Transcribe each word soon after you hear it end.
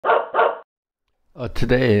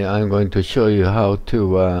Today I'm going to show you how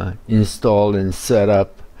to install and set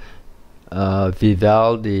up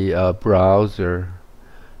Vivaldi browser,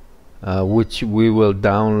 which we will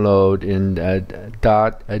download in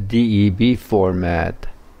 .deb format,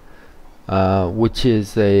 which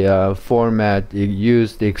is a format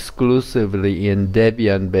used exclusively in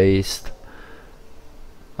Debian-based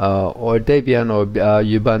or Debian or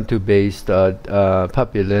Ubuntu-based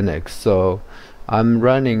Puppy Linux. So I'm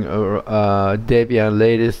running latest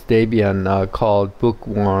Debian called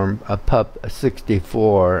Bookworm Pup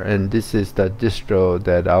 64, and this is the distro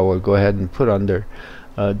that I will go ahead and put under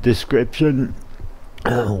description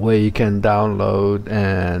where you can download.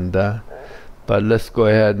 And but let's go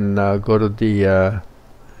ahead and go to the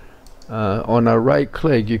on our right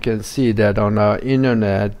click. You can see that on our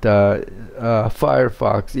internet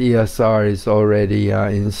Firefox ESR is already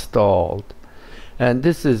installed. And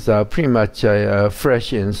this is pretty much a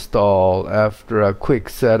fresh install after a quick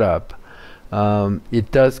setup.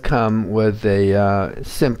 It does come with a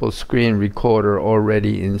simple screen recorder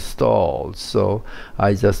already installed, so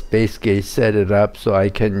I just basically set it up so I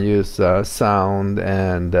can use sound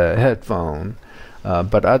and headphone.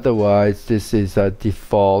 But otherwise, this is a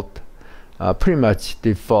default, pretty much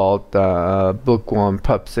default Bookworm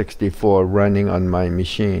Pup 64 running on my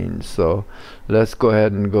machine. So let's go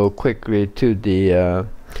ahead and go quickly to the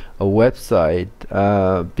website.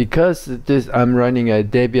 Because I'm running a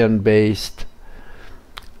Debian-based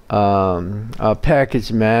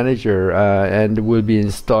package manager and will be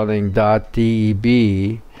installing .deb.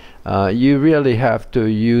 You really have to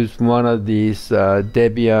use one of these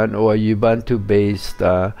Debian or Ubuntu-based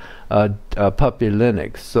Puppy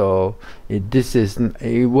Linux. So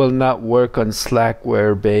it will not work on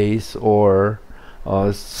Slackware base or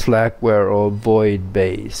Slackware or Void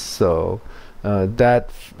base. So I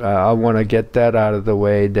want to get that out of the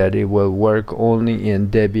way, that it will work only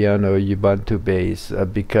in Debian or Ubuntu base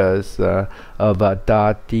because of a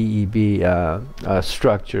 .deb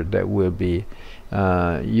structure that we'll be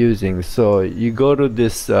using. So you go to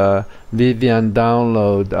this Vivaldi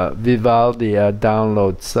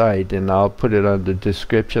download site, and I'll put it on the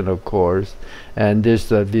description, of course. And there's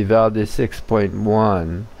the Vivaldi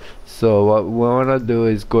 6.1. So what we want to do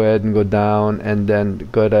is go ahead and go down and then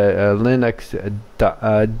go to Linux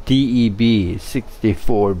DEB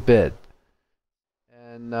 64-bit.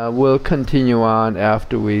 And we'll continue on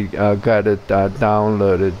after we got it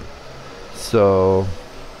downloaded. So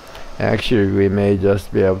actually we may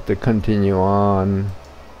just be able to continue on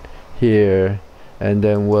here, and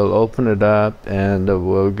then we'll open it up and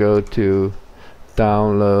we'll go to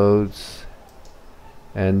downloads.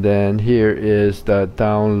 And then here is the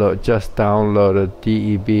download, just downloaded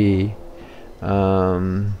DEB.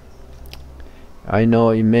 I know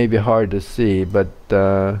it may be hard to see, but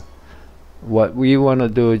what we want to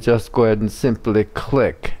do is just go ahead and simply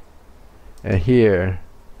click here.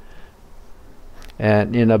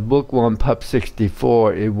 And in a Bookworm Pup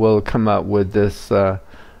 64, it will come up with this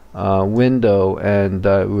window, and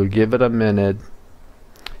we'll give it a minute,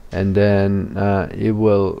 and then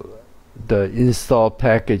the install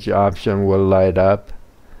package option will light up.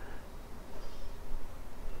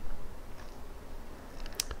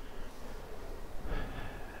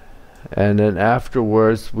 And then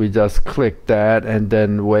afterwards we just click that and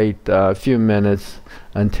then wait a few minutes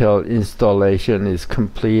until installation is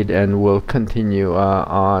complete, and we'll continue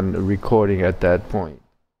on recording at that point.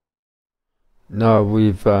 Now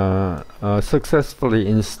we've successfully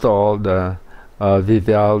installed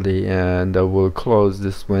Vivaldi, and we'll close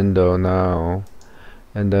this window now,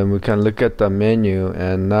 and then we can look at the menu.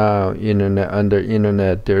 And now under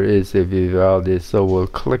internet there is a Vivaldi, so we'll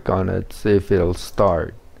click on it, see if it'll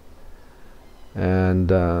start. And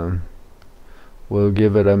we'll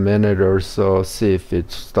give it a minute or so, see if it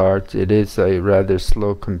starts. It is a rather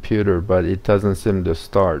slow computer, but it doesn't seem to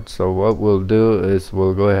start. So what we'll do is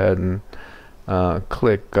we'll go ahead and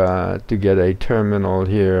click to get a terminal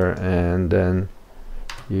here, and then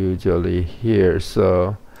usually here.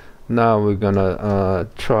 So now we're gonna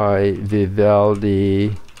try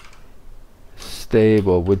Vivaldi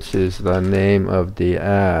Stable, which is the name of the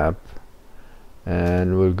app,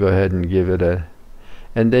 and we'll go ahead and give it a,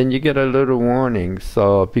 and then you get a little warning.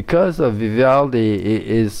 So because of Vivaldi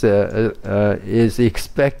is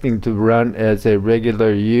expecting to run as a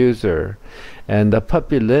regular user, and the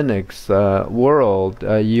Puppy Linux world,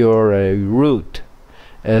 you're a root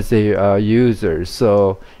as a user,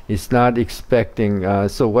 so it's not expecting.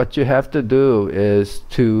 So what you have to do is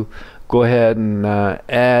to go ahead and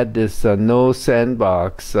add this no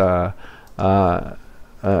sandbox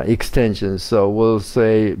extension. So we'll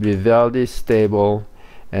say Vivaldi Stable,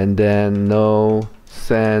 and then no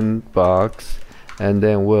sandbox, and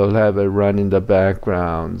then we'll have it run in the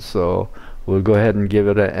background. So we'll go ahead and give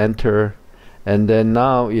it an enter, and then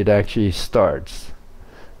now it actually starts.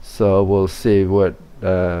 So we'll see what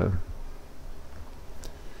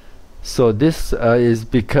so this is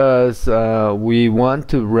because we want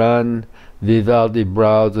to run Vivaldi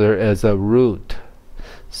browser as a root.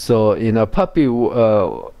 So in a Puppy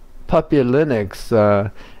Linux,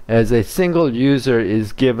 as a single user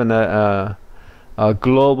is given a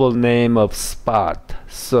global name of Spot.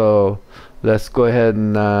 So let's go ahead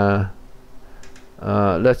and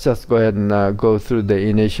let's just go ahead and go through the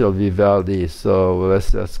initial Vivaldi. So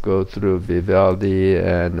let's just go through Vivaldi,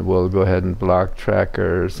 and we'll go ahead and block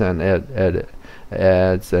trackers and add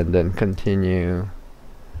ads, and then continue,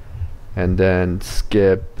 and then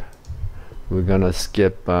skip. We're gonna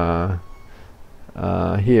skip here,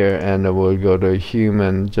 and we'll go to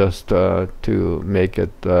human just to make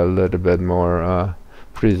it a little bit more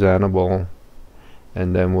presentable,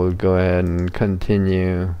 and then we'll go ahead and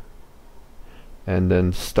continue, and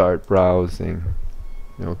then start browsing.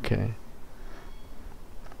 Okay,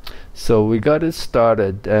 so we got it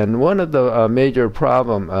started, and one of the major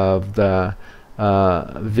problem of the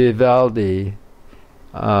Vivaldi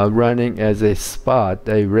running as a Spot,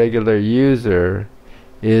 a regular user,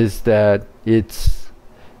 is that the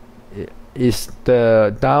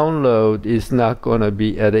download is not going to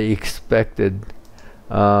be at the expected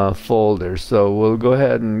folder. So we'll go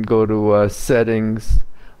ahead and go to settings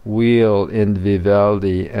wheel in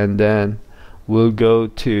Vivaldi, and then we'll go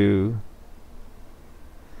to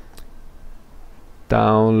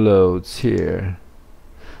downloads here.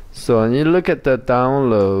 So when you look at the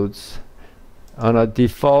downloads, on a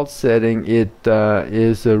default setting, it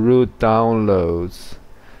is a root downloads.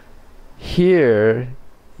 Here,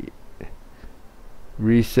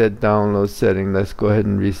 reset download setting. Let's go ahead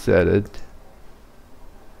and reset it.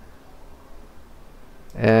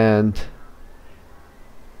 And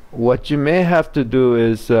what you may have to do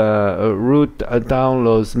is root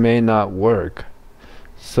downloads may not work.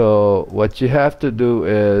 So what you have to do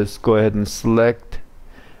is go ahead and select,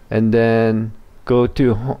 and then go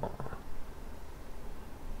to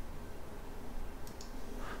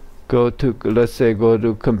let's say go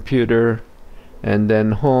to computer, and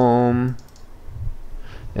then home,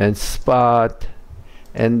 and Spot,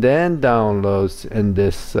 and then downloads, and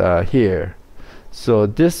this here. So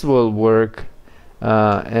this will work,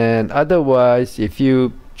 and otherwise if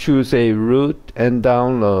you choose a root and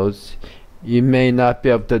downloads, you may not be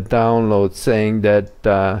able to download, saying that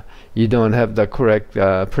you don't have the correct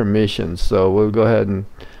permissions. So we'll go ahead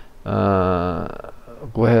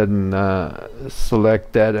and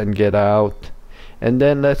select that and get out, and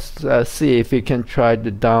then let's see if we can try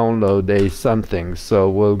to download a something. So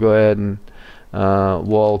we'll go ahead and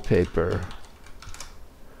wallpaper.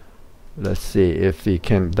 Let's see if we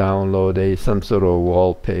can download some sort of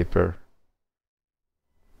wallpaper.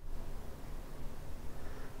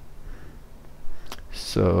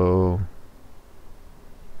 So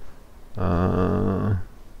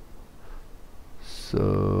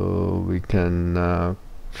so we can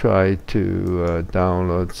try to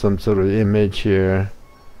download some sort of image here.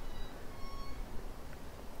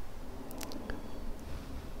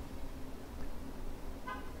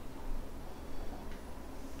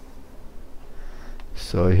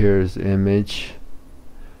 So here's image,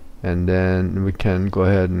 and then we can go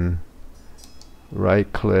ahead and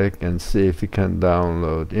right click and see if we can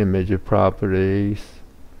download image properties,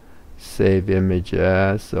 save image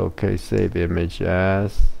as. Okay, save image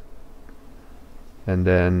as, and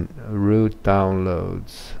then root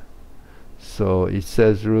downloads. So it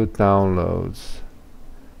says root downloads,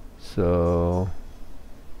 so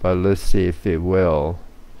but let's see if it will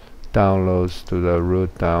downloads to the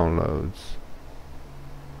root downloads.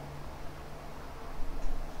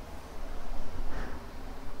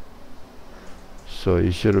 So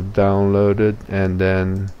you should have downloaded, and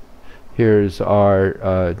then here's our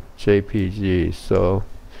JPG. So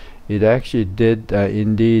it actually did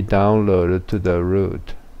indeed download it to the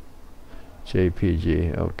root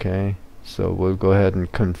JPG. Okay, so we'll go ahead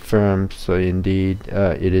and confirm. So indeed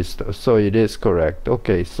it is correct.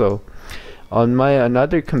 Okay, so on my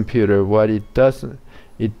another computer, what it doesn't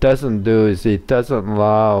do is it doesn't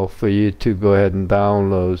allow for you to go ahead and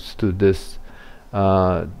download to this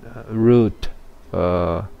root.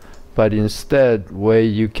 But instead, where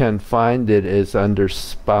you can find it is under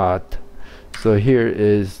Spot. So here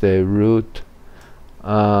is the root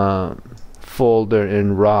folder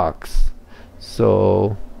in rocks.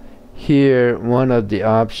 So here, one of the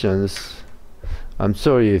options, I'm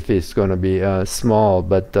sorry if it's going to be small,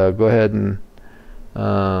 but go ahead and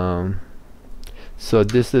So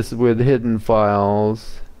this is with hidden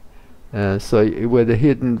files. So with a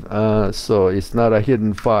hidden, so it's not a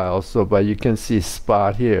hidden file. So, but you can see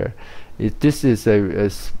spot here. This is a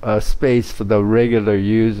space for the regular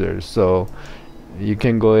user. So you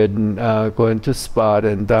can go ahead and go into spot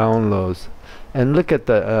and downloads, and look at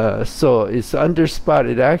the. So it's under spot.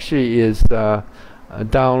 It actually is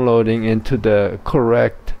downloading into the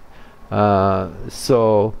correct.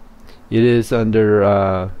 So it is under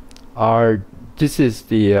our. This is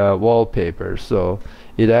the wallpaper. So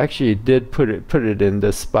it actually did put it in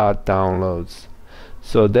the spot downloads.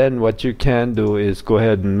 So then what you can do is go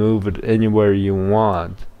ahead and move it anywhere you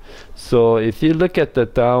want. So if you look at the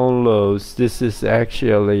downloads, this is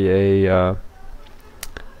actually a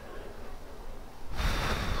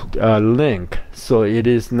link. So it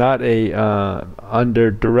is not a under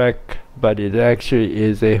direct, but it actually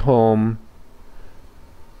is a home.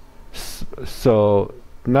 So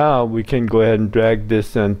now we can go ahead and drag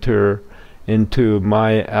this into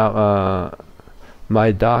my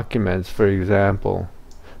my documents, for example.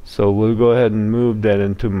 So we'll go ahead and move that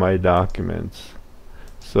into my documents.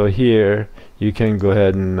 So here you can go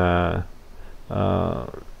ahead and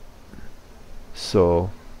so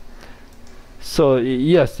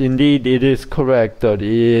yes, indeed it is correct that it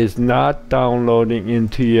is not downloading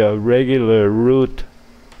into your regular root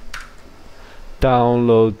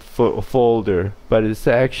download folder, but it's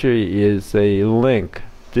actually is a link.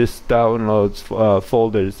 This downloads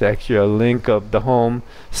folder is actually a link of the home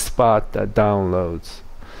spot that downloads.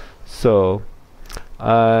 So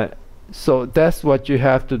so that's what you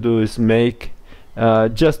have to do, is make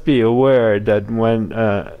just be aware that when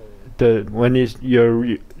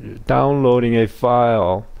you're downloading a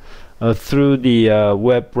file through the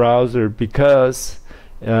web browser, because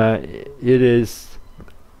it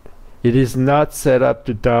is not set up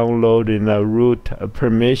to download in a root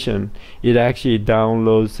permission. It actually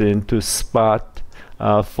downloads into spot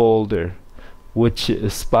folder, which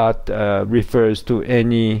spot refers to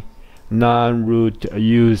any non-root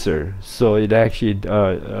user. So it actually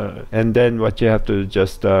and then what you have to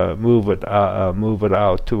just move it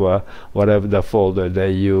out to whatever the folder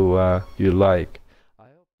that you like.